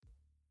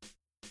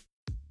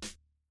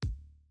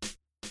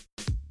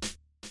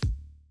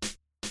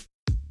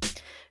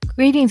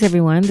Greetings,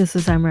 everyone. This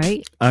is I'm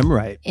Right. I'm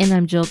right. And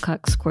I'm Jill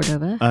Cox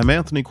Cordova. I'm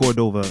Anthony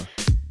Cordova.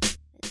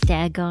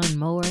 Daggone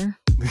mower.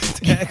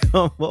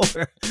 Daggone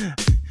mower.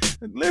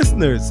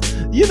 Listeners,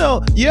 you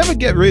ever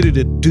get ready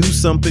to do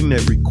something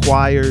that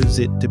requires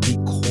it to be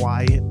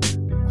quiet?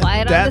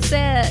 Quiet on the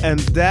set. And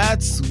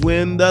that's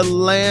when the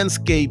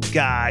landscape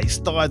guy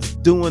starts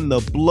doing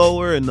the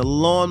blower and the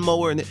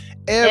lawnmower. And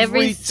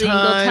every single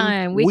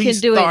time. We can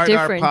do it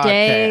different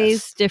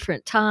days,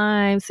 different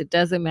times. It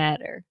doesn't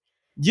matter.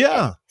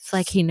 Yeah. It's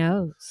like he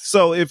knows.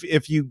 So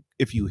if you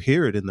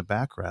hear it in the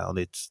background,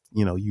 it's,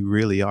 you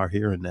really are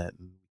hearing that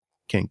and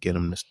can't get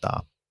him to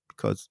stop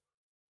because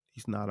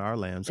he's not our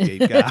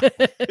landscape guy.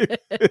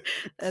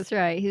 That's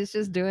right. He's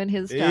just doing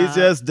his job. He's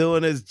just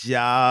doing his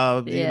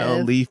job,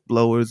 Yes. Leaf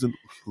blowers and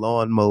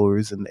lawn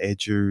mowers and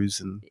edgers.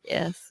 And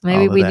yes,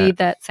 maybe we need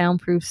that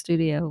soundproof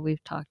studio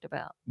we've talked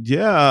about.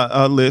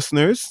 Yeah,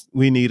 listeners,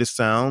 we need a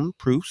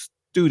soundproof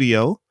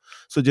studio.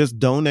 So just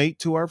donate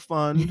to our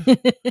fund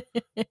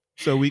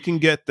so we can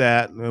get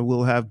that and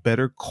we'll have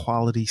better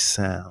quality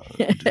sound.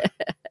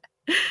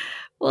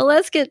 Well,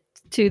 let's get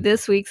to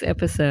this week's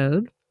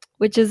episode,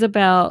 which is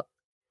about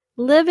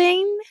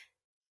living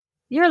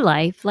your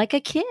life like a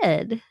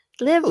kid.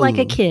 Live like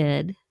a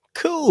kid.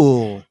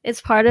 Cool.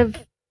 It's part of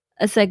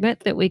a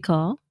segment that we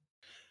call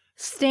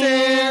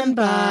Stand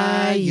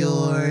by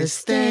Your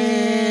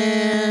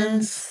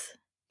Stance.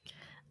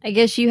 I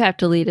guess you have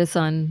to lead us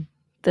on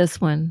this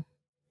one,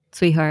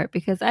 sweetheart,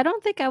 because I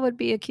don't think I would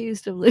be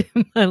accused of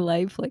living my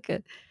life like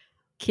a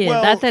kid.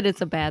 Well, not that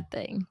it's a bad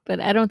thing, but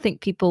I don't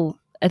think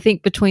I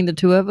think between the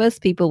two of us,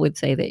 people would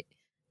say that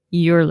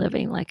you're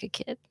living like a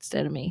kid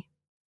instead of me.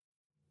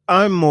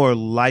 I'm more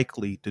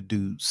likely to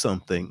do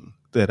something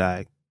that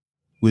I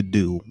would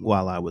do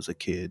while I was a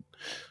kid,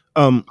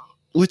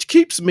 which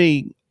keeps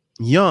me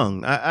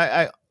young.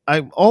 I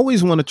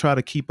always want to try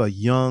to keep a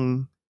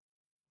young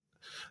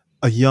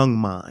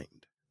mind.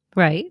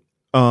 Right.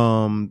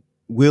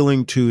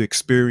 Willing to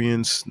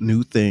experience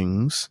new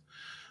things,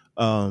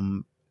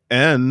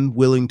 and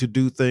willing to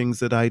do things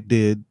that I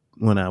did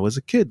when I was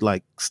a kid,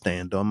 like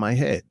stand on my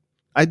head.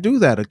 I do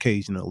that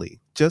occasionally.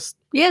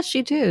 Yes,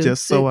 you do.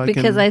 Just so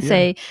because I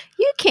say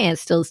you can't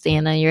still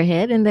stand on your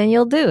head, and then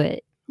you'll do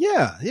it.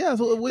 Yeah.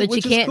 But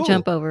you can't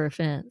jump over a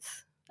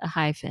fence, a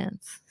high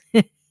fence.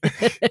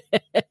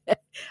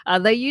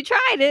 Although you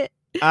tried it.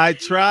 I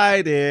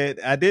tried it.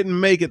 I didn't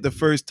make it the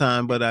first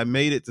time, but I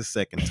made it the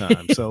second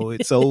time, so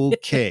it's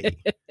okay.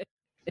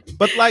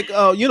 But like,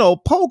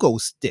 pogo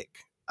stick.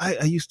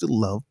 I used to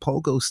love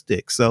pogo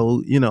stick.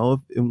 So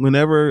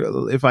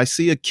if I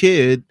see a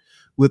kid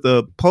with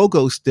a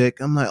pogo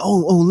stick, I'm like,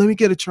 oh, let me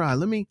get a try.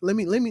 Let me do it.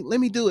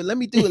 Let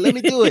me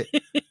do it.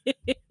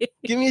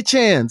 Give me a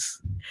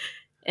chance.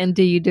 And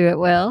do you do it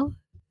well?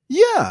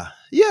 Yeah.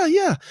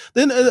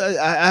 Then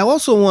I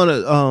also want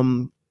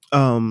to.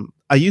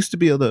 I used to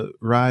be able to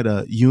ride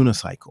a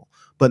unicycle,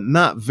 but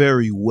not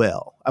very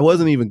well. I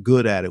wasn't even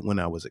good at it when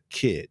I was a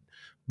kid,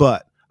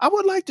 but I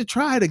would like to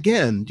try it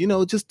again.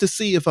 Just to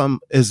see if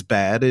I'm as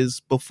bad as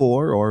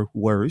before or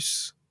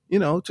worse.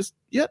 Just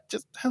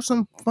have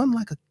some fun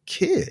like a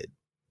kid.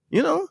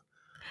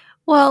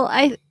 Well,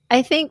 I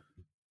think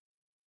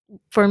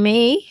for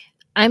me,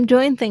 I'm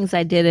doing things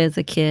I did as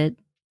a kid,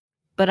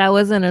 but I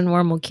wasn't a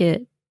normal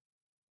kid.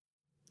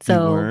 So you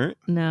weren't?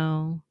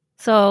 No.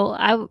 So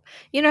how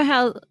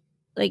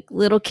like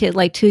little kid,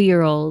 like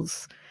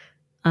 2-year-olds,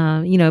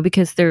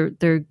 because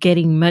they're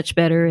getting much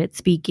better at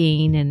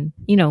speaking and,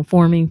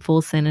 forming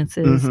full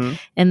sentences,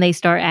 and they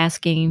start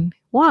asking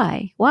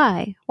why?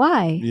 Yeah.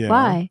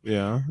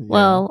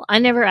 Well, I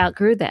never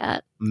outgrew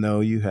that. No,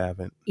 you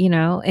haven't.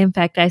 In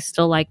fact, I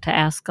still like to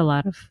ask a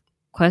lot of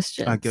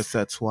questions. I guess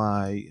that's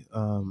why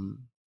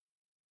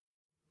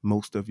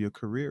most of your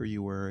career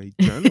you were a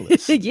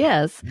journalist.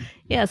 Yes,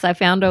 I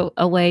found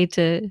a way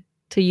to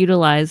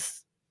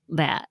utilize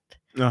that.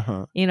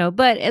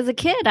 But as a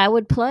kid, I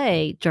would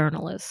play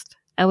journalist.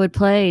 I would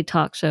play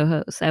talk show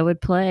host. I would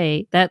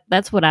play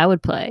that's what I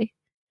would play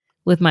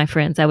with my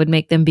friends. I would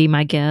make them be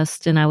my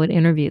guest and I would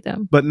interview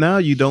them. But now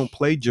you don't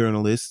play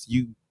journalists,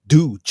 you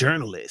do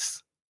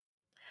journalists.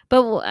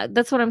 But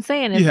that's what I'm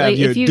saying. You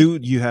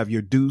have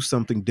your do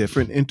something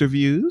different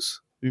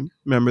interviews.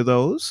 Remember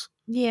those?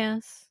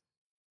 Yes.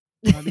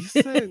 What do you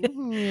say?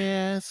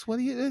 Yes. What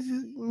do you?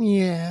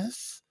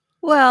 Yes.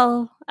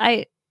 Well,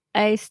 I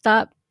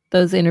stopped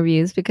those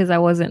interviews because I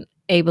wasn't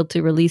able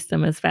to release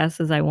them as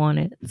fast as I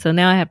wanted. So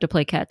now I have to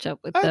play catch up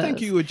with those. I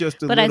think you were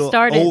just a little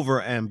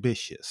over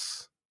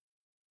ambitious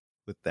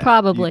with that.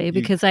 Probably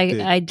because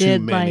I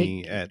did too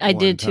many.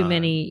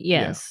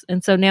 Yes. Yeah.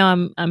 And so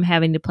now I'm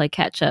having to play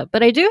catch up.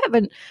 But I do have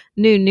a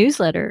new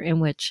newsletter in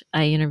which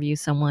I interview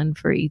someone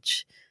for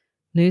each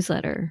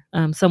newsletter.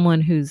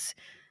 Someone who's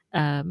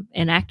an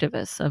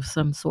activist of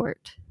some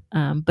sort,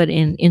 but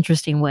in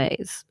interesting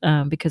ways,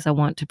 because I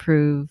want to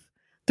prove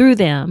through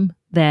them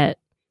that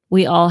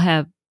we all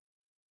have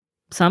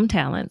some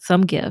talent,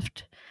 some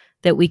gift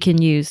that we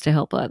can use to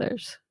help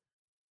others.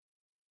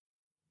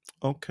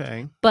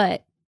 Okay.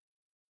 But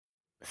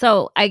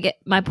So I get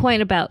my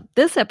point about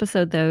this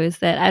episode though is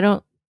that I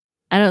don't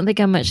think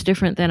I'm much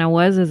different than I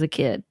was as a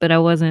kid, but I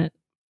wasn't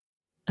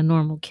a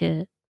normal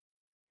kid.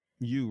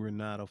 You were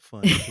not a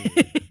fun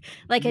kid.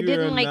 Like I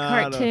didn't like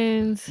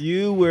cartoons.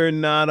 You were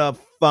not a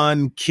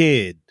fun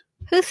kid.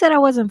 Who said I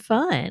wasn't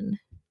fun?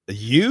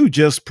 You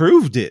just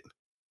proved it.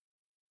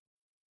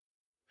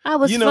 I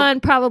was fun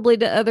probably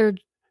to other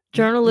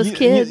journalist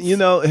kids.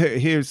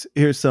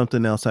 Here's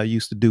something else I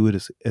used to do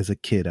it as a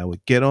kid. I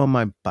would get on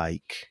my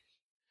bike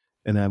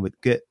and I would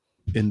get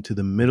into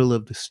the middle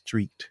of the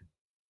street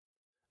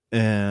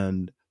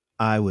and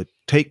I would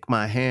take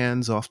my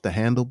hands off the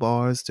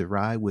handlebars to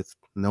ride with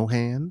no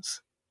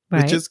hands.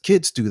 Right. It's just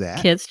kids do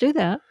that. Kids do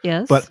that,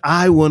 yes. But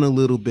I went a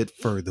little bit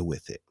further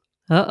with it.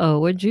 Uh-oh,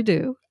 what'd you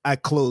do? I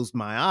closed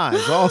my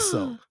eyes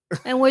also.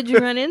 And what'd you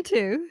run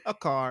into? A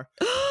car.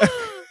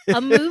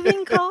 A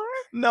moving car?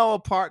 No, a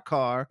parked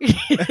car.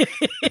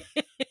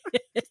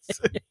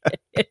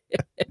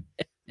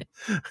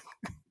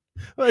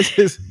 But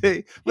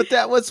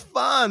that was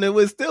fun. It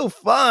was still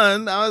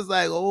fun. I was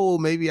like, oh,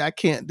 maybe I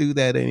can't do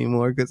that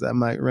anymore because I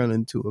might run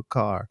into a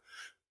car.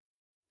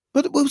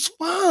 But it was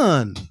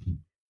fun.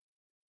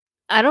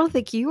 I don't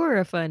think you were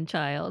a fun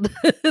child.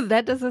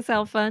 That doesn't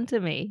sound fun to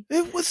me.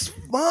 It was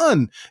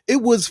fun.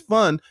 It was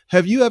fun.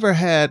 Have you ever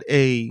had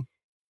I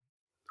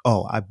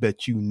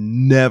bet you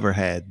never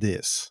had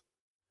this.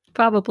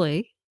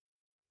 Probably.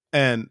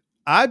 And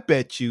I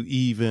bet you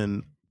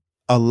even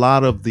a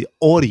lot of the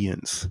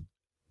audience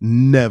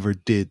never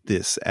did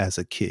this as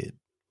a kid.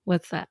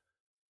 What's that?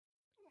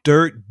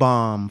 Dirt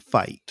bomb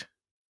fight.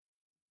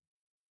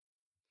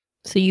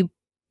 So you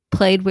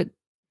played with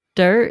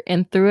dirt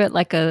and threw it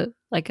like a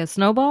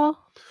snowball?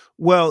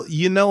 Well,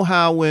 you know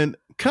how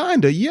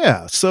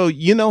yeah. So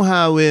you know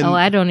how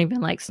I don't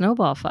even like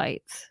snowball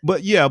fights.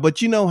 But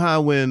you know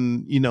how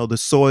when, the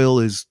soil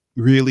is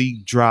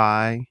really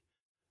dry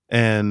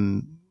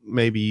and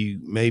maybe,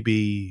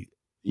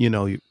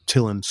 you're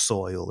tilling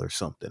soil or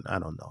something. I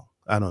don't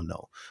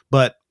know.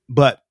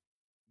 But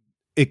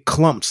it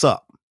clumps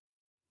up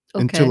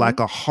into like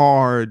a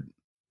hard,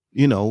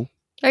 Are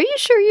you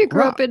sure you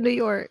grew up in New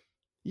York?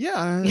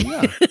 Yeah.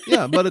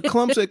 But it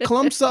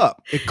clumps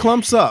up. It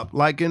clumps up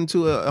like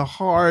into a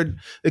hard,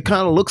 it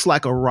kind of looks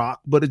like a rock,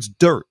 but it's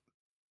dirt.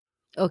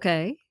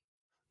 Okay.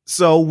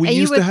 So we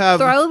used to have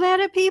throw that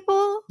at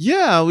people?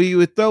 Yeah, we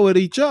would throw at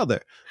each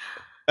other.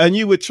 And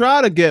you would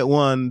try to get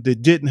one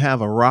that didn't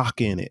have a rock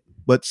in it.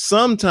 But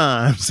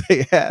sometimes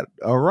they had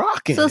a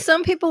rock in it. So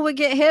some people would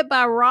get hit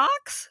by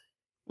rocks?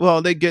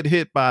 Well, they get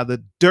hit by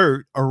the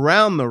dirt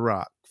around the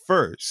rock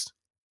first.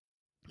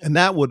 And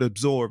that would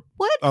absorb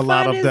a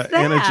lot of the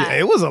energy.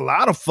 It was a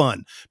lot of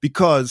fun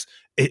because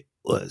it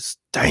was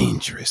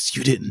dangerous.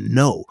 You didn't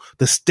know.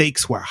 The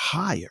stakes were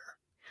higher.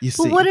 You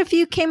see. What if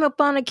you came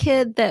upon a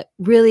kid that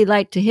really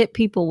liked to hit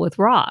people with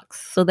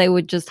rocks? So they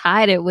would just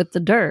hide it with the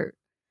dirt.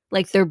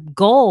 Like their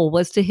goal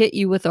was to hit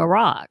you with a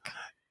rock.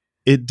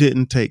 It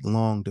didn't take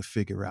long to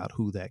figure out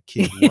who that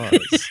kid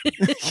was.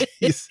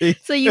 You see?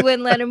 So you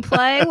wouldn't let him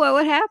play? What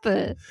would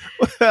happen?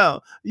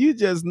 Well, you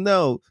just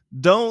know,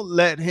 don't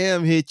let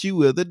him hit you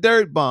with a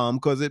dirt bomb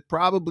because it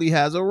probably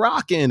has a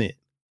rock in it.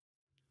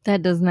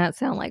 That does not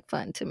sound like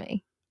fun to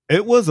me.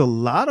 It was a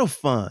lot of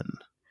fun.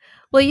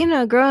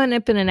 Well, growing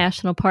up in a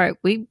national park,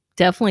 we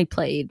definitely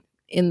played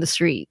in the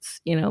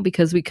streets,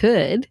 because we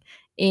could.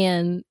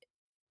 And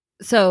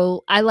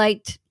so I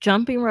liked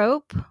jumping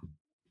rope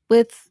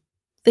with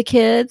the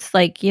kids,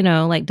 like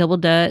double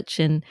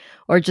dutch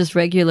or just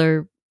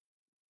regular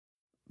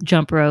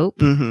jump rope.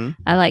 Mm-hmm.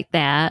 I like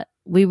that.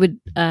 We would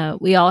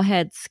we all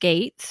had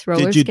skates,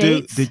 roller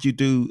skates. Did you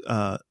do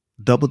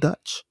double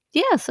dutch?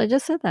 Yes, I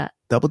just said that.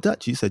 Double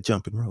dutch. You said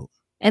jumping rope.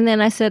 And then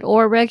I said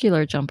or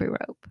regular jumping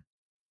rope.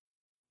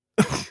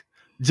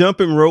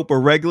 Jumping rope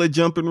or regular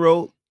jumping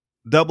rope?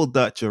 Double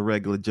dutch or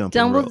regular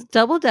jumping rope?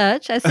 Double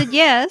dutch. I said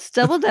yes,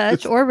 double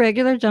dutch or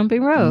regular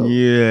jumping rope.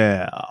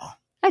 Yeah.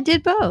 I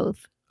did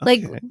both.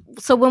 Okay. Like,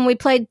 so when we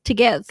played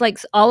together, like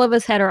all of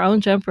us had our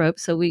own jump rope.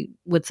 So we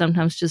would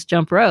sometimes just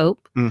jump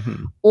rope,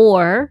 mm-hmm.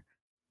 or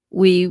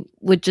we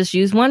would just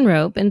use one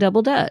rope and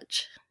double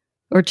dutch,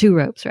 or two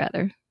ropes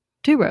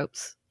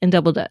and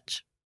double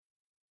dutch.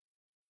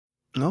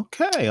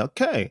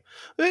 Okay.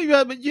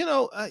 Yeah, but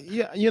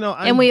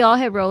and we all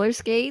had roller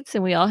skates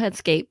and we all had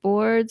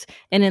skateboards.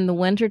 And in the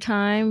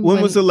wintertime,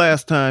 when was the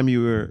last time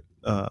you were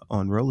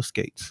on roller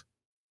skates?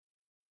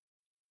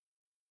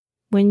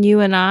 When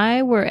you and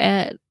I were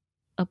at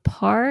a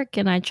park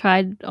and I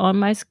tried on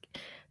my skates.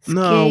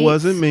 No, it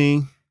wasn't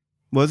me.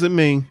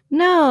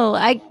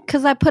 No,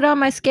 because I put on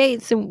my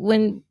skates and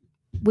when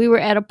we were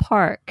at a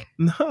park.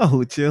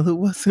 No, Jill, it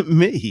wasn't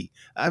me.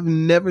 I've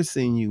never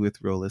seen you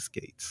with roller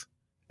skates.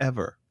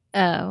 Ever.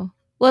 Oh.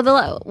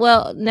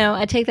 Well, no,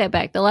 I take that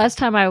back. The last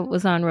time I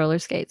was on roller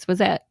skates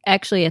was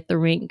actually at the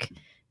rink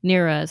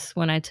near us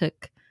when I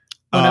took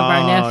one of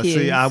our nephews.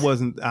 See, I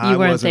wasn't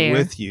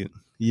with you.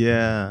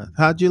 Yeah.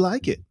 How'd you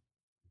like it?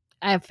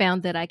 I have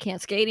found that I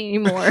can't skate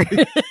anymore.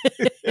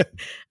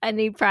 I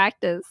need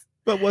practice.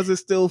 But was it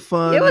still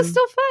fun? It was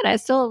still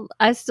fun.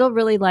 I still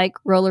really like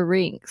roller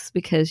rinks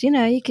because,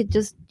 you could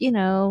just,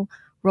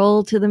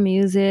 roll to the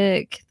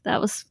music. That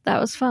was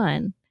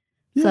fun.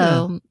 Yeah.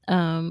 So,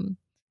 and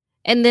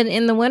then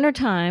in the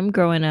wintertime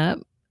growing up,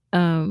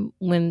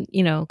 when,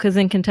 because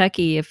in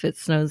Kentucky, if it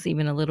snows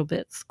even a little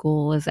bit,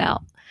 school is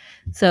out.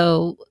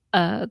 So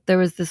there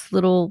was this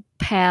little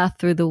path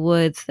through the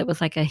woods that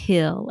was like a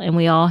hill, and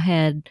we all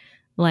had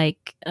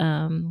like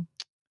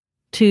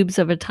tubes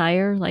of a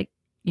tire, like,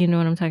 you know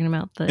what I'm talking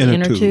about? The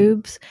inner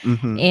tubes.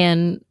 Mm-hmm.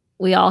 And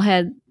we all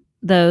had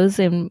those,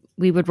 and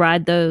we would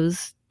ride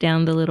those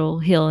down the little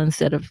hill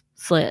instead of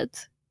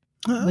sleds,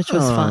 which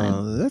was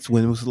fun. That's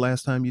when was the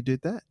last time you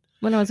did that?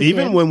 When I was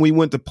even when we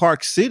went to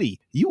Park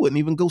City, you wouldn't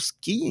even go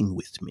skiing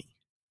with me.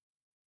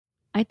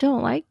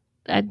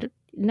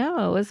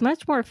 No, it's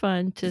much more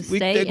fun to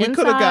stay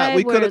inside.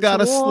 We could have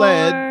got a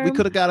sled. We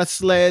could have got a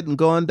sled and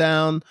gone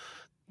down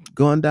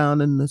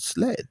in the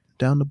sled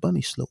down the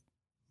bunny slope,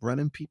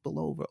 running people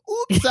over.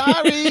 Oops,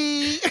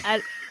 sorry.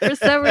 For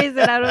some reason,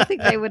 I don't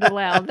think they would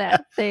allow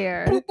that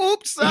there.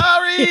 Oops,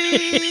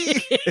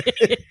 sorry.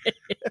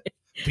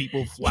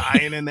 People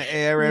flying in the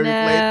air every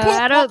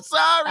place.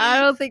 Sorry. I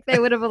don't think they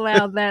would have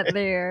allowed that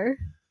there.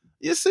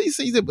 You see,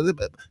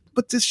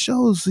 but this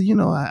shows,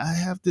 I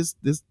have this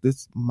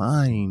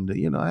mind,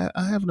 I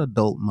have an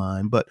adult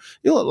mind, but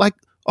like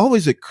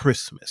always at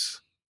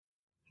Christmas,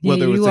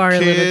 whether it's the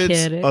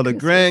kids or the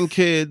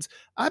grandkids,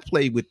 I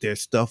played with their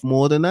stuff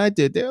more than I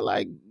did. They're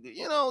like,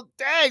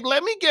 dang,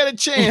 let me get a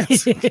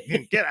chance.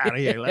 Get out of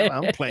here.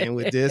 I'm playing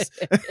with this.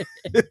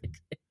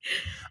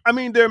 I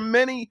mean, there are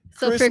many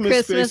for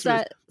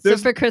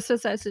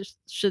Christmas, I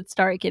should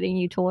start getting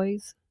you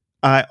toys.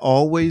 I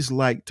always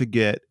like to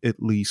get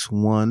at least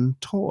one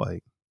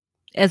toy.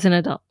 As an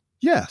adult?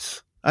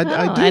 Yes, I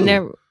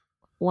do.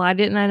 Why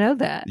didn't I know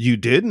that? You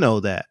did know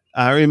that.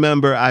 I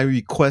remember I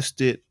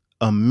requested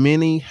a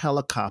mini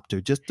helicopter,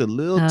 just a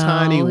little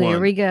tiny one. Here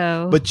we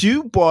go. But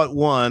you bought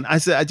one. I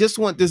said, I just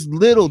want this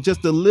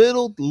just a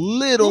little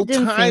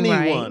tiny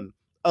one.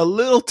 A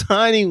little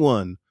tiny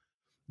one.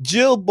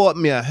 Jill bought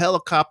me a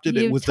helicopter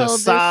that was the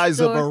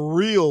size of a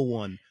real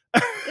one.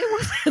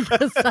 It wasn't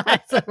the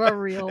size of a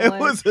real one. It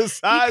was the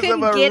size of a real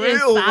one. You couldn't get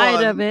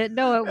inside of it.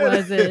 No, it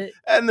wasn't.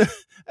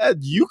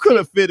 And you could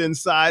have fit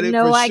inside it for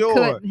sure. No, I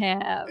couldn't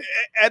have.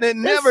 And it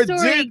never did. The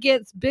story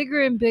gets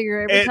bigger and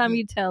bigger every time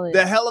you tell it.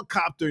 The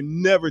helicopter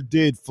never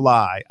did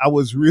fly. I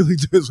was really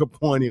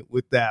disappointed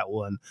with that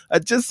one. I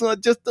just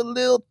want just a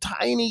little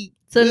tiny.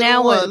 So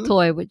now what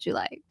toy would you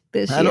like?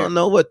 This year? I don't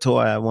know what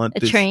toy I want. A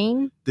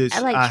train? I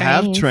like trains. I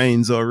have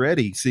trains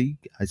already. See,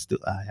 I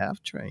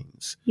have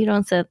trains. You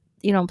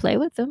don't play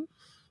with them?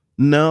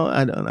 No,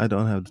 I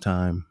don't have the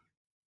time.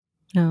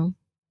 No.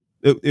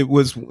 It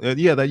was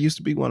that used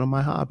to be one of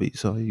my hobbies.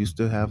 So I used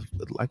to have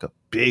like a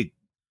big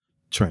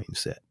train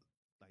set,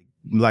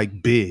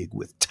 like big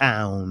with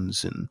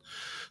towns and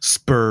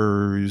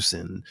spurs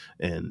and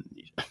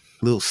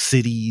little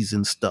cities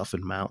and stuff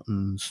and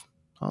mountains,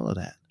 all of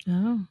that.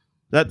 Oh.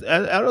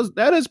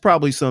 That is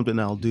probably something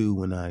I'll do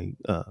when I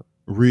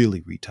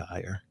really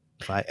retire.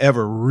 If I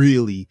ever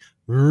really,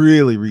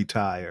 really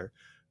retire,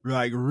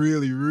 like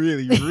really,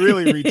 really,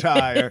 really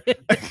retire,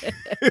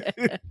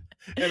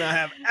 and I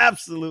have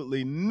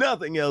absolutely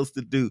nothing else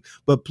to do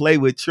but play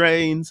with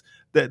trains,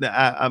 that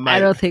I might. I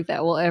don't think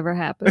that will ever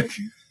happen.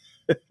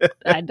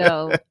 I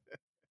don't.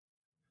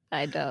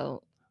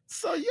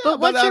 So yeah,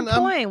 but what's your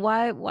point?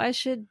 Why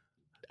should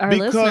our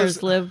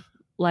listeners live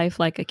life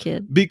like a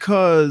kid?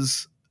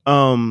 Because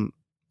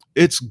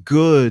it's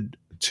good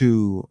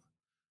to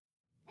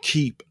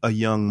keep a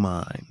young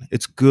mind.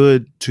 It's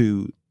good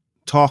to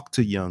talk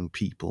to young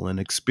people and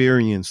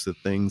experience the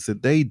things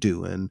that they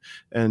do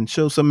and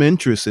show some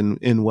interest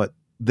in what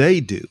they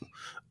do.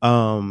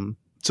 So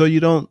you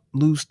don't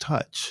lose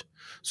touch.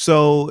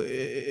 So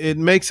it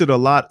makes it a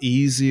lot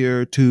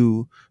easier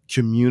to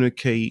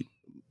communicate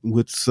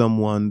with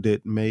someone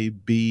that may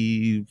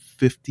be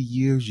 50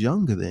 years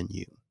younger than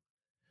you,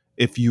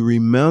 if you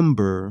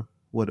remember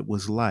what it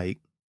was like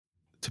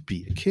to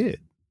be a kid.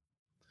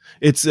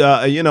 It's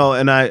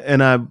and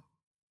I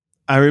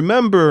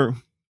remember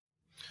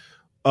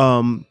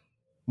one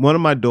of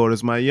my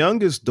daughters, my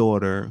youngest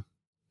daughter,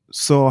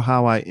 saw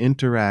how I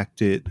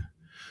interacted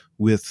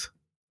with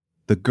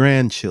the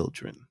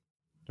grandchildren,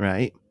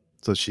 right?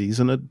 So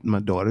my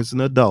daughter's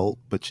an adult,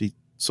 but she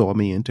saw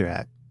me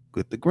interact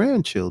with the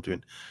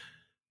grandchildren,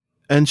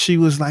 and she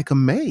was like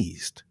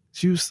amazed.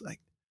 She was like,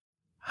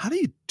 "How do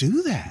you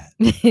do that?"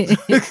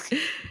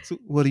 So,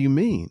 what do you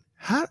mean?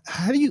 How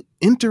do you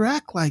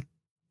interact like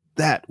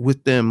that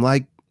with them?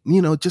 Like,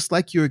 just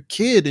like you're a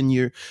kid and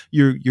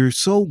you're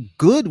so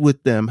good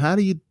with them. How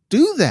do you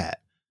do that?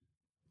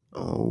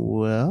 Oh,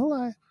 well,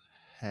 I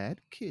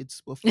had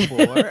kids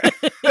before.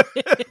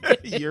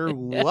 You're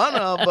one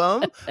of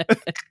them.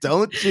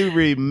 Don't you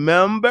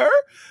remember?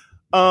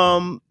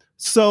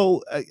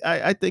 So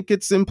I think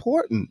it's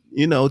important,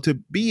 to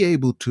be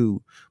able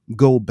to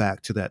go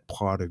back to that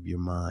part of your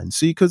mind.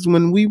 See, because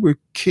when we were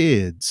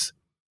kids,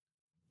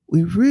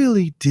 we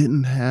really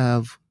didn't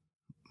have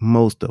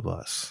most of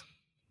us,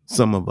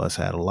 some of us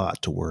had a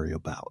lot to worry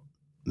about.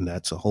 And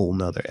that's a whole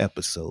nother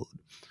episode.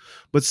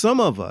 But some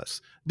of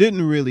us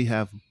didn't really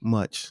have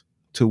much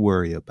to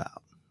worry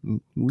about.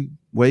 We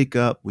wake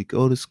up, we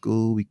go to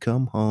school, we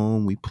come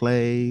home, we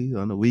play.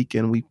 On the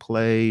weekend, we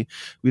play.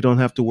 We don't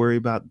have to worry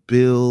about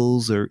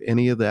bills or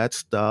any of that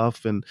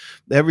stuff. And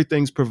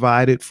everything's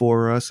provided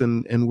for us,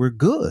 and we're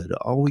good.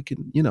 All we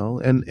can,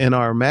 and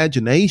our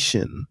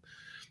imagination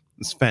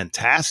is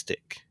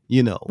fantastic.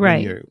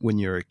 Right. When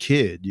you're a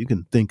kid, you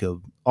can think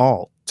of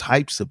all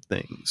types of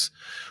things.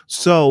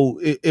 So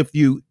if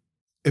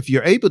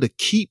you're able to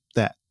keep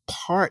that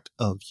part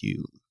of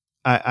you,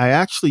 I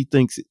actually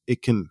think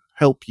it can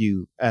help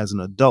you as an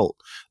adult,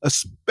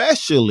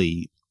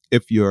 especially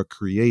if you're a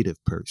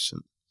creative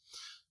person.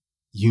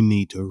 You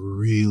need to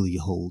really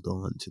hold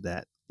on to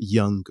that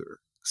younger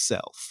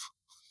self.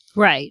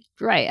 Right.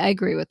 I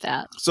agree with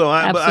that. So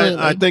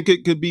I think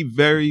it could be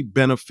very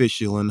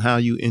beneficial in how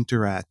you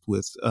interact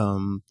with,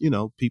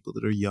 people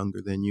that are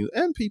younger than you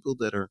and people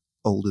that are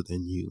older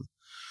than you.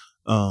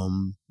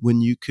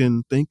 When you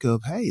can think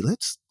of, hey,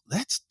 let's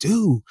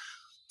do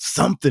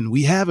something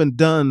we haven't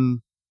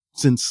done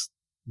since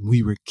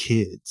we were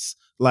kids.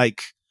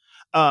 Like,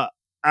 I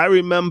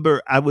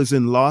remember I was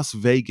in Las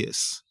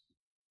Vegas,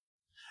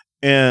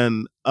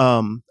 and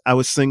I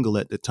was single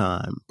at the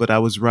time, but I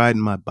was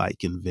riding my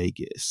bike in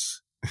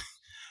Vegas.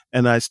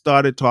 And I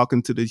started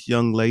talking to this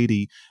young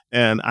lady,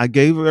 and I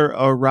gave her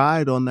a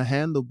ride on the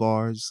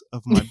handlebars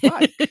of my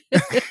bike.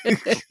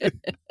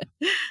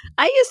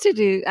 I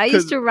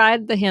used to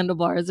ride the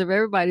handlebars of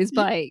everybody's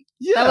bike.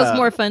 Yeah. That was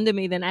more fun to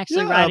me than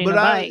actually riding a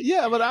bike.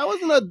 But I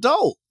was an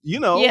adult,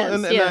 yes,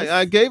 and yes.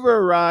 I gave her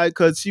a ride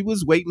because she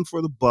was waiting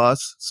for the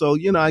bus. So,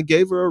 I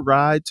gave her a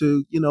ride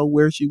to,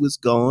 where she was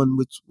going,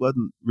 which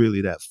wasn't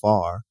really that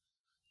far.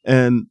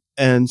 And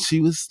she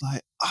was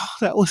like, oh,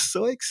 that was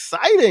so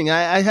exciting.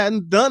 I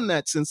hadn't done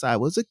that since I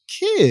was a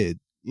kid,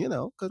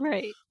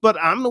 Right. But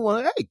I'm the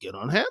one, hey, get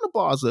on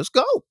handlebars. Let's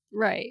go.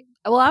 Right.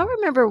 Well, I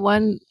remember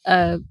one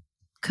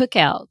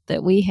cookout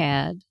that we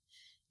had,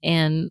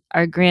 and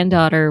our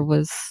granddaughter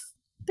I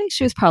think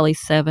she was probably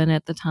 7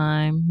 at the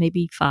time,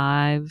 maybe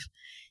 5.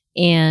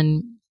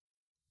 And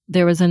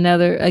there was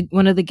another,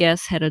 one of the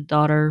guests had a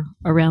daughter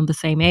around the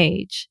same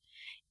age.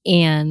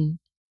 And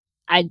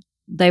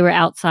they were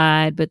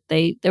outside, but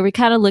they were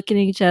kind of looking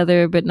at each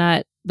other, but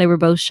not, they were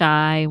both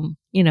shy,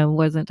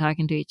 wasn't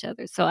talking to each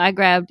other. So I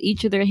grabbed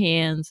each of their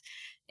hands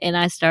and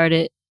I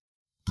started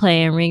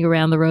playing Ring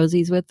Around the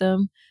Rosies with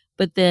them.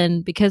 But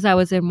then because I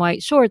was in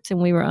white shorts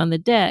and we were on the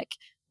deck,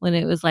 when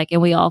it was like,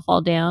 and we all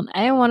fall down,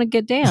 I didn't want to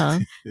get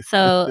down.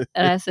 So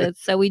and I said,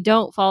 so we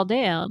don't fall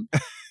down.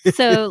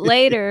 So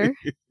later,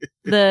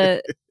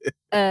 the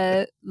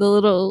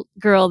little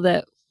girl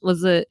that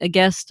was a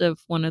guest of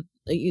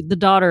the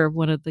daughter of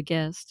one of the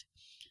guests,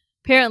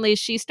 apparently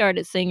she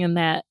started singing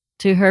that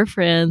to her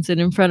friends and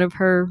in front of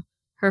her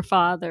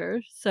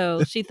father.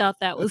 So she thought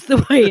that was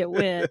the way it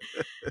went.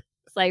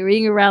 It's like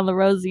Ring Around the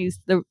Rosies,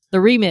 the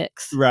remix.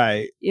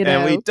 Right.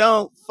 And we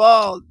don't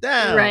fall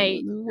down.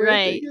 Right.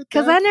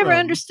 Because I never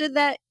understood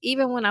that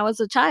even when I was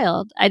a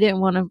child. I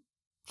didn't want to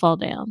fall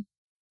down.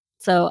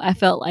 So I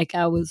felt like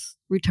I was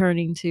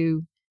returning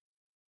to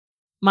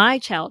my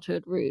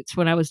childhood roots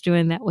when I was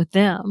doing that with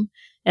them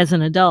as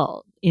an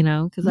adult,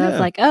 because I was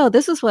like, oh,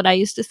 this is what I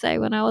used to say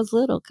when I was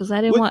little, because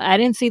I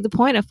didn't see the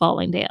point of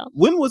falling down.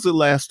 When was the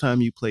last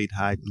time you played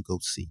hide and go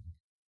seek?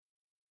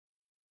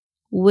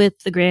 With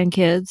the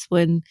grandkids,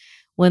 when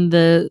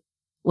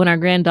our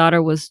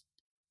granddaughter was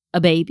a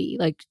baby,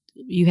 like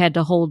you had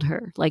to hold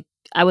her, like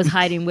I was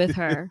hiding with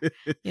her.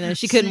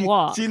 She couldn't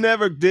walk. She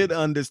never did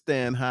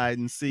understand hide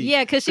and seek.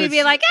 Yeah, because she'd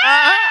be like,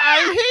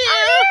 I'm here.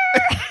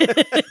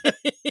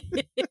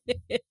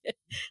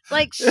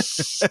 Like,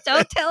 shh,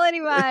 don't tell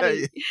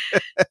anybody.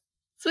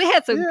 So we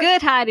had some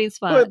good hiding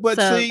spots. But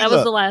so that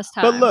was the last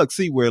time. But look,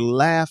 see, we're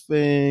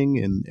laughing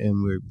and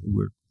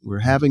we're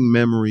having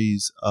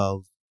memories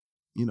of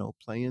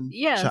playing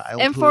childhood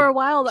and for a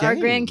while, games. Our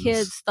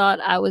grandkids thought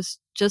I was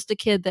just a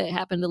kid that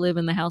happened to live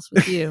in the house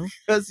with you.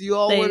 Because you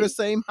all were the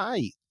same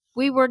height.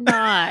 We were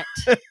not.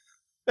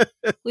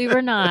 We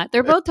were not.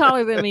 They're both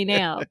taller than me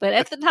now. But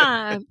at the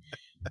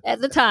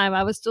time,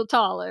 I was still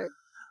taller.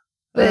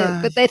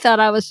 But they thought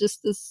I was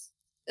just this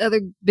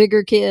other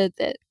bigger kid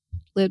that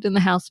lived in the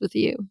house with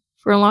you.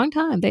 For a long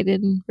time, they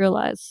didn't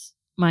realize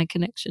my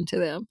connection to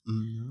them.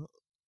 No,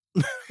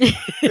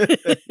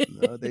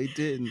 no, they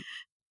didn't.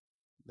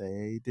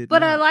 They did. But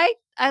not.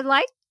 I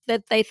liked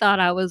that they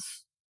thought I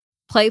was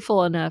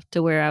playful enough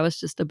to where I was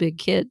just a big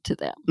kid to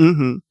them.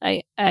 Mm-hmm.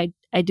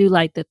 I do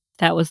like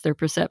that was their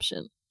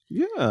perception.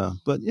 Yeah,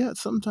 but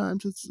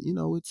sometimes it's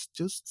it's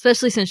just,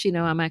 especially since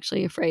I'm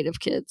actually afraid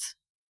of kids.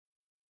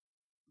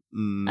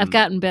 I've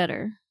gotten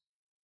better.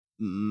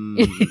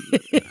 We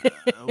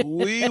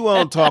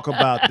won't talk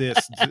about this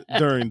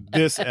during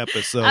this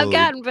episode. I've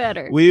gotten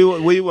better.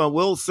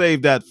 We'll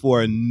save that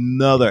for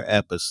another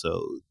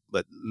episode.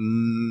 But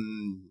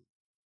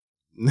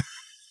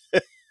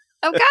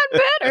I've gotten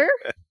better.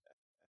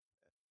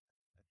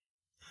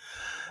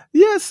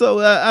 Yeah, so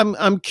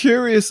I'm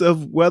curious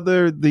of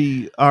whether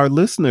our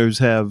listeners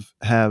have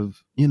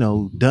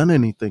done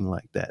anything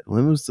like that.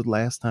 When was the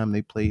last time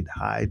they played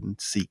hide and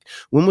seek?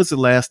 When was the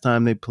last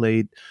time they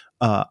played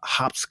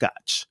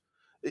hopscotch?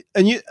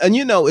 And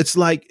it's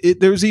like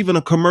there's even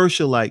a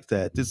commercial like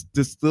that.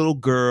 This little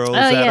girl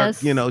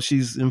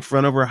she's in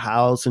front of her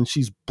house and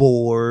she's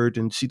bored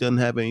and she doesn't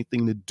have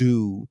anything to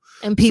do.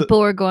 And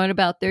people are going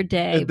about their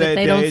day, but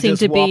they don't seem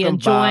to be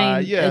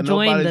enjoying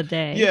the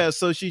day. Yeah,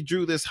 so she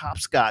drew this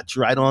hopscotch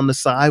right on the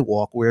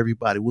sidewalk where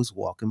everybody was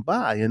walking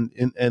by,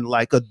 and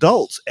like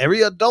adults,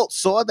 every adult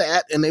saw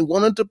that and they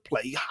wanted to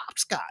play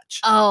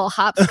hopscotch. Oh,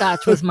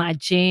 hopscotch was my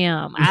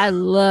jam. I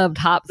loved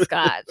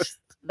hopscotch.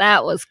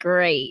 That was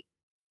great.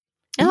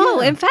 Oh,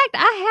 in fact,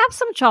 I have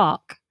some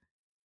chalk.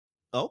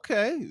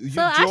 Okay.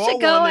 So I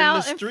should go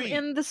out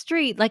in the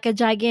street, like a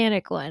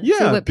gigantic one. Yeah,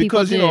 see what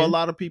because people do. A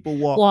lot of people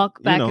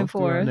walk back and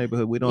forth. Through our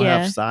neighborhood. We don't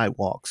have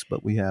sidewalks,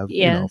 but we have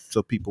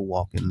so people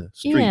walk in the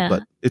street. Yeah.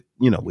 But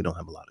we don't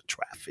have a lot of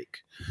traffic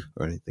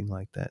or anything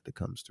like that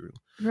comes through.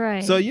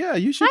 Right. So yeah,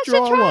 you should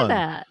draw one.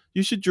 That.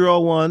 You should draw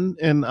one,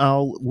 and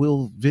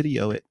we'll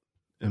video it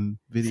and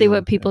see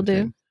what people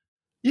do.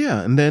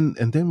 Yeah, and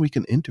then we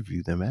can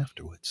interview them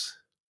afterwards.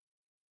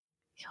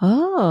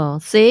 Oh,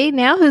 see,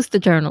 now who's the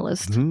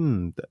journalist?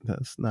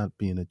 That's not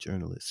being a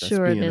journalist. That's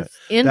sure, it is.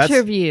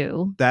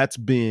 Interview. That's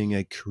being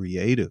a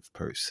creative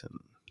person.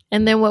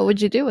 And then what would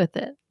you do with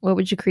it? What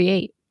would you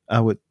create?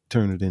 I would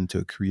turn it into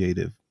a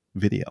creative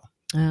video.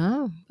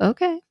 Oh,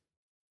 okay.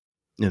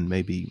 And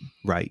maybe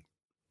write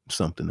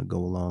something to go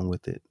along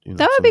with it.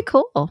 That would be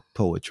cool.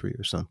 Poetry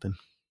or something.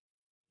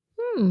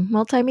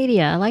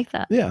 Multimedia. I like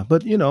that. Yeah,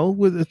 but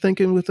with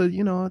thinking with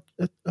a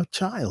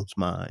child's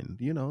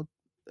mind.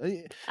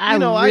 I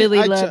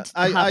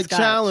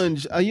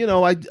challenge.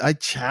 I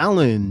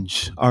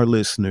challenge our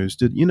listeners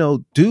to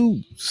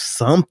do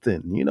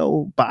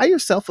something. Buy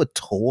yourself a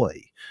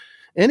toy,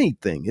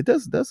 anything. It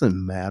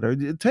doesn't matter.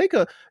 Take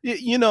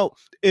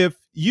if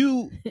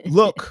you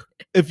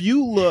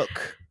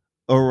look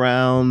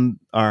around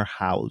our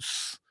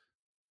house,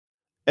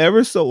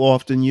 ever so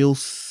often you'll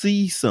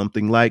see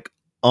something like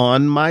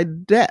on my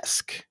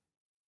desk.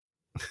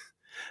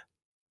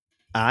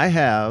 I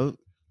have.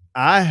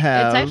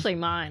 It's actually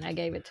mine. I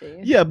gave it to you.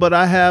 Yeah, but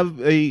I have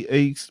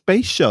a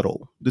space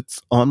shuttle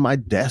that's on my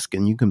desk,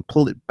 and you can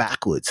pull it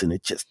backwards, and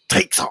it just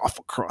takes off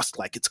across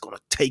like it's going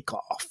to take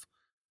off.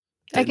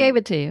 I gave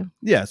it to you.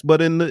 Yes,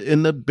 but in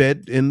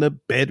the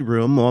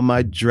bedroom on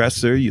my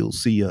dresser, you'll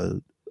see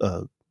a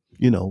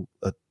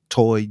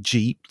toy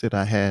Jeep that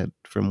I had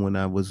from when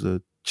I was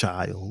a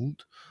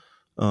child.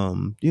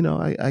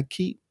 I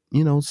keep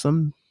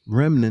some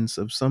remnants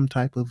of some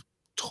type of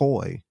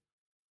toy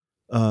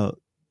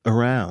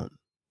around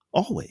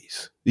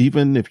always.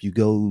 Even if you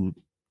go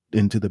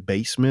into the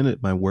basement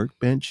at my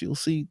workbench, you'll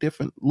see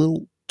different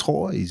little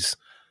toys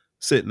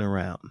sitting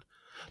around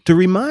to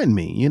remind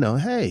me,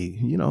 hey,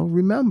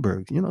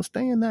 remember,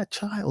 stay in that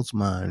child's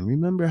mind.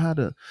 Remember how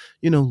to,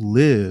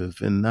 live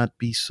and not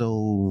be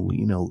so,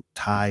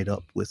 tied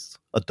up with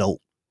adult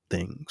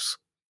things.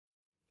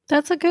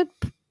 That's a good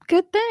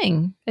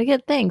thing. A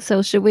good thing.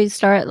 So should we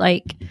start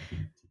like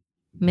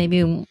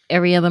maybe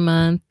every other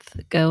month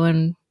go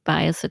and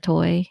buy us a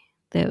toy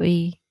that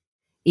we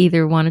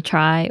either want to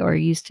try or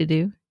used to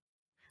do?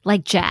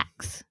 Like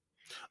jacks.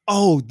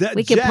 Oh,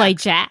 we could play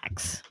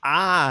jacks.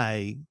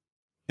 I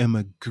am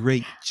a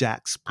great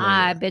jacks player.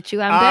 I bet you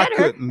I'm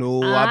better.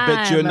 I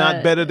bet you're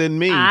not better than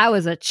me. I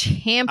was a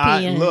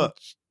champion.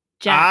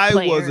 I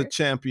was a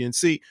champion.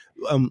 See,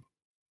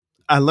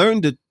 I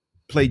learned to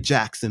play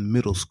jacks in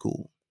middle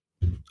school.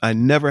 I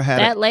never had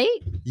that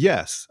late.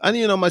 Yes,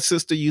 and my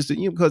sister used it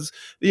because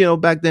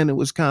back then it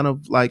was kind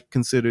of like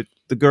considered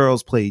the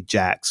girls played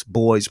jacks,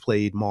 boys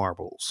played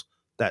marbles.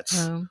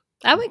 That's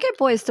I would get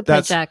boys to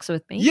play jacks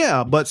with me.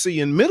 Yeah, but see,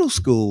 in middle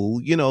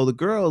school, the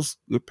girls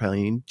were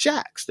playing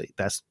jacks.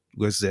 That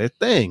was their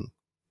thing,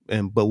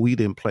 but we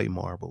didn't play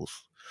marbles.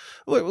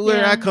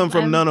 Where I come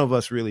from, none of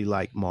us really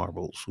liked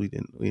marbles. We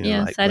didn't.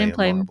 I didn't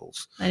play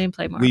marbles. I didn't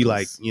play marbles. We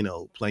like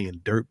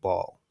playing dirt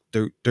bomb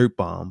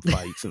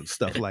fights and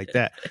stuff like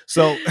that.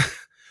 So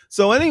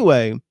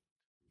anyway,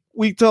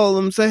 we told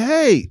them, say,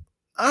 hey,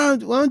 why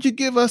don't you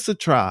give us a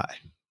try?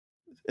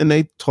 And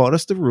they taught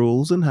us the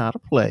rules and how to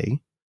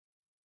play.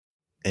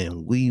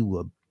 And we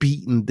were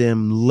beating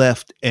them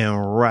left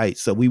and right.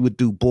 So we would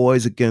do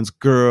boys against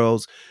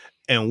girls,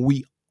 and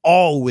we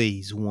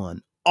always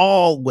won.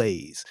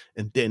 Always.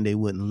 And then they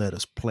wouldn't let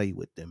us play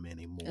with them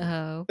anymore.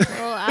 Oh,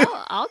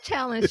 well, I'll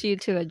challenge you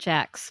to a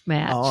jacks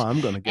match. Oh, I'm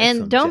going to get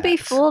and some don't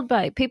jacks. Be fooled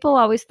by it. People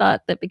always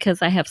thought that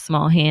because I have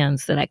small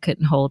hands that I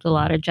couldn't hold a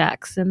lot of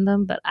jacks in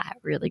them, but I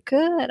really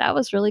could. I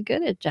was really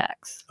good at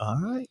jacks.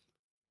 All right.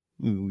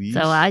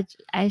 So I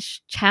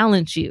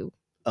challenge you.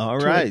 All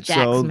right.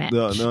 So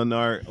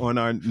on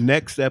our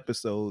next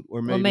episode,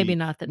 or maybe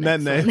not the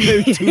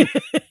next one.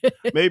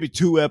 maybe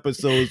 2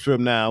 episodes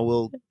from now,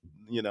 we'll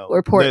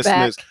report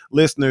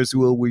listeners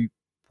will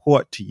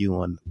report to you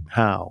on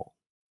how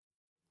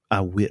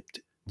I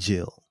whipped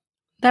Jill.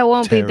 That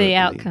won't be the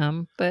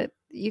outcome, but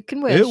You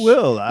can wish. It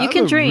will. You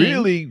can dream.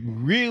 Really,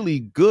 really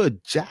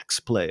good jacks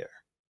player.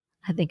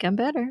 I think I'm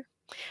better.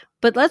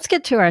 But let's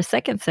get to our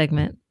second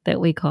segment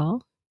that we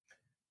call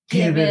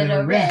Give It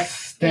a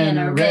Rest and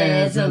a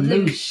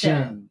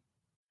Resolution.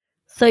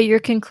 So your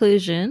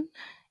conclusion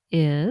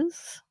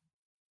is?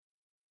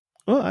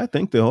 Well, I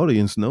think the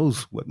audience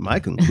knows what my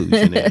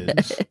conclusion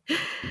is.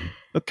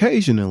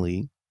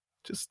 Occasionally,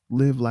 just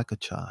live like a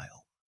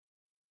child.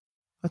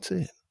 That's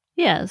it.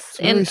 Yes.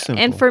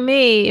 And for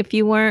me, if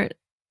you weren't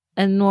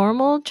a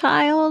normal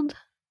child,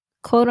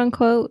 quote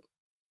unquote,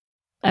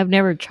 I've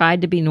never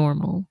tried to be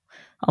normal.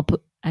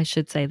 I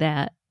should say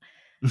that.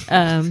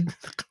 Really?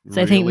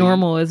 So I think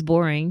normal is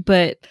boring.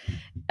 But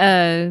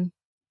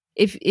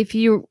if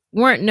you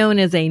weren't known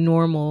as a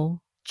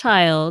normal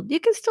child, you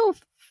can still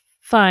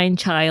find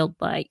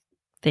childlike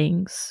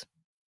things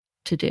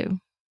to do,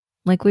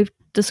 like we've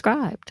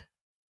described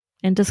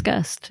and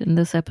discussed in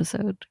this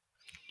episode.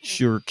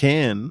 Sure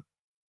can.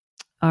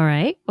 All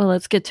right. Well,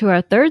 let's get to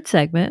our third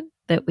segment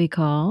that we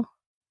call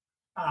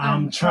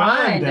I'm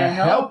trying to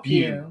help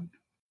you.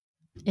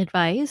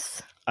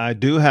 Advice. I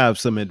do have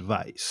some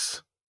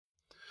advice.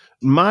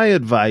 My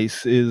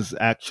advice is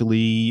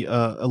actually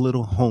a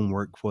little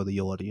homework for the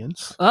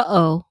audience.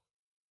 Uh-oh.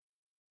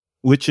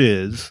 Which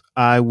is,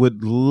 I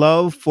would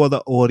love for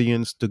the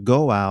audience to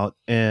go out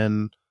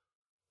and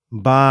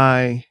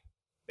buy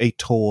a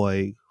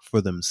toy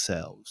for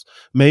themselves.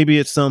 Maybe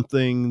it's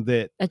something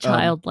that... A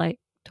childlike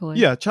toy.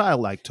 Yeah,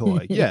 childlike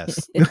toy,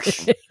 yes.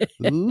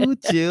 Ooh,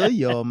 Jill,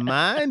 your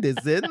mind is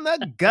in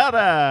the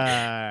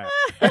gutter.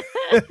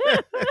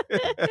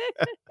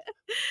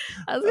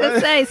 I was going to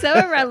say, some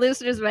of our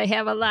listeners may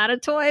have a lot of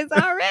toys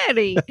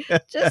already.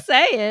 Just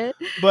say it.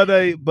 But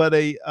a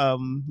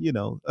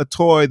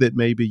toy that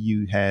maybe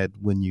you had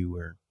when you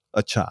were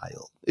a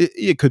child.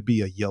 It could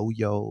be a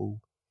yo-yo,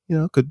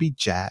 it could be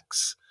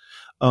jacks,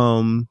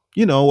 or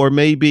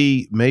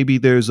maybe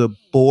there's a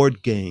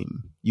board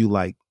game you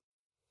like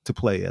to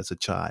play as a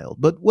child.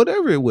 But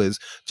whatever it was,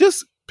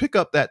 just pick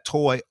up that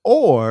toy,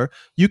 or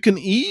you can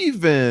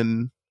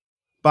even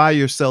buy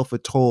yourself a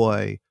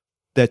toy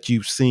that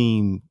you've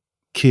seen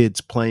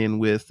kids playing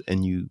with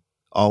and you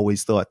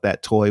always thought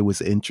that toy was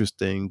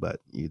interesting,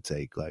 but you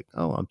take like,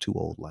 oh, I'm too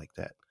old like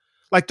that.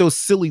 Like those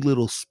silly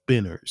little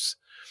spinners.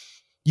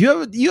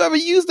 You ever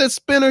use that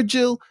spinner,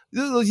 Jill?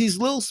 These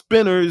little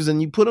spinners,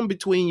 and you put them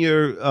between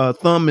your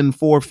thumb and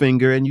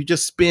forefinger and you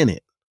just spin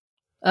it.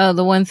 Oh,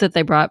 the ones that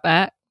they brought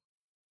back?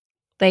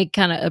 They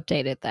kind of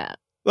updated that.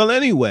 Well,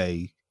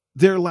 anyway,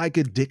 they're like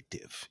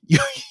addictive.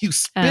 You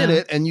spin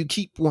it and you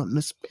keep wanting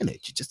to spin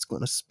it. You're just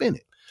going to spin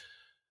it.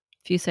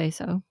 If you say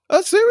so.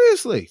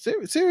 Seriously.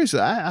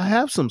 I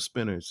have some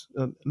spinners.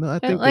 No, I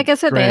think like I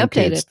said, they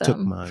updated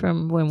them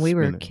from when we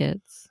were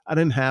kids. I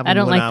didn't have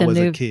them when I was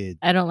a kid.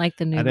 I don't like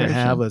the new I didn't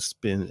version. have a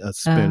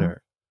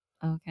spinner.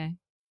 Okay.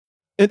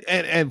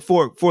 And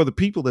for the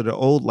people that are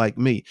old like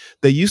me,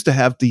 they used to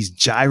have these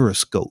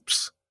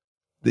gyroscopes,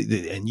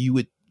 and you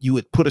would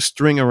put a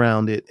string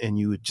around it and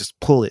you would just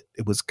pull it.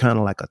 It was kind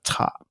of like a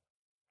top.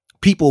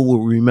 People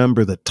will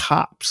remember the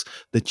tops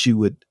that you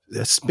would,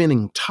 a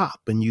spinning top,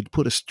 and you'd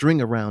put a string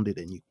around it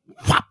and you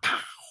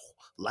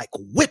like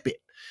whip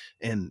it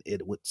and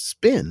it would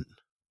spin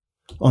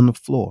on the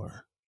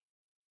floor.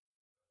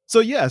 So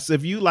yes,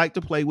 if you like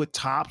to play with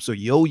tops or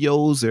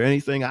yo-yos or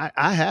anything, I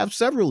have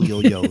several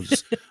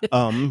yo-yos.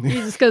 You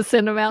just go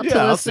send them out to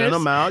listeners? I'll send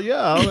them out.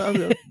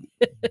 Yeah.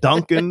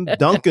 Duncan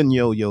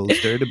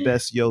yo-yos. They're the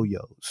best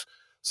yo-yos.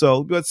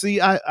 So, but see,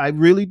 I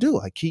really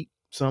do. I keep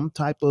some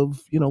type of,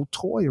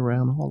 toy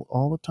around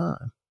all the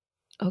time.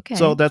 Okay.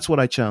 So that's what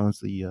I challenge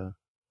the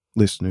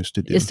listeners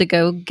to do. Is to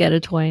go get a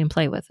toy and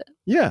play with it.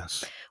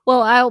 Yes.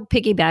 Well, I'll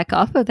piggyback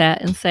off of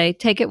that and say,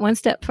 take it one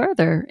step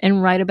further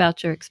and write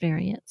about your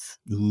experience.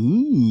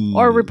 Ooh.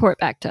 Or report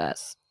back to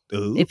us.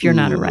 Ooh. If you're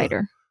not a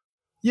writer.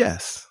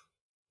 Yes.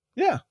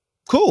 Yeah.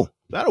 Cool.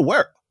 That'll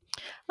work.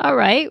 All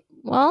right.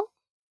 Well,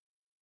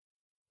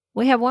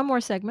 we have one more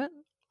segment.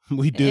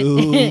 We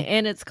do.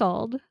 And it's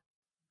called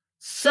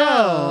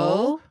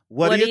So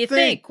what do you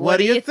think? What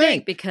do you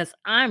think? Because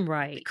I'm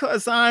right.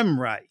 Because I'm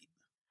right.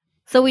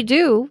 So we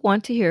do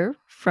want to hear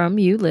from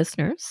you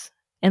listeners.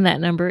 And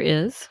that number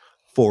is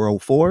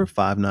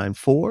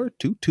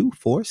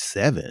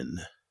 404-594-2247.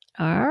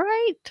 All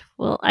right.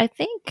 Well, I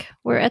think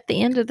we're at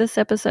the end of this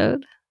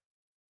episode.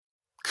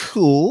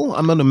 Cool.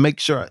 I'm going to make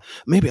sure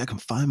maybe I can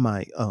find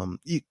my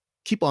you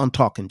keep on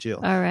talking, Jill.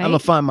 All right. I'm going to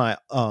find my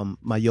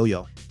my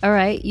yo-yo. All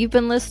right. You've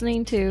been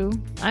listening to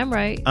I'm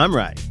Right. I'm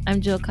Right.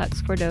 I'm Jill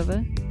Cox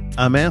Cordova.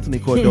 I'm Anthony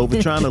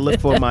Cordova trying to look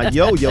for my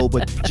yo-yo,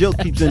 but Jill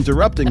keeps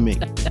interrupting me.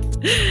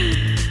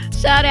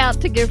 Shout out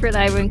to Gifford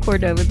Ivan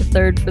Cordova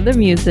III for the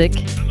music,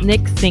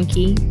 Nick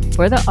Sinke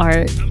for the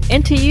art,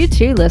 and to you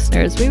too,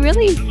 listeners. We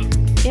really,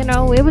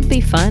 it would be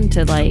fun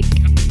to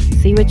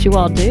see what you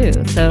all do.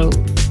 So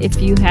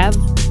if you have,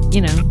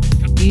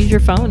 use your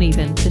phone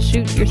even to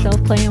shoot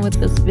yourself playing with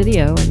this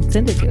video and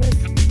send it to us.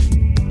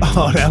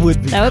 Oh, that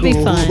would be cool. Be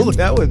fun.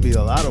 That would be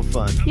a lot of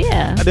fun.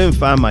 Yeah. I didn't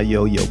find my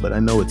yo-yo, but I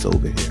know it's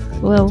over here.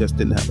 I just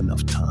didn't have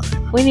enough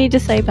time. we need to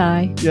say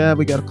bye. Yeah,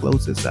 we got to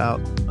close this out.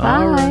 Bye.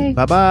 All right.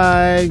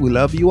 Bye-bye. We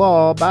love you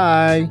all.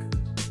 Bye.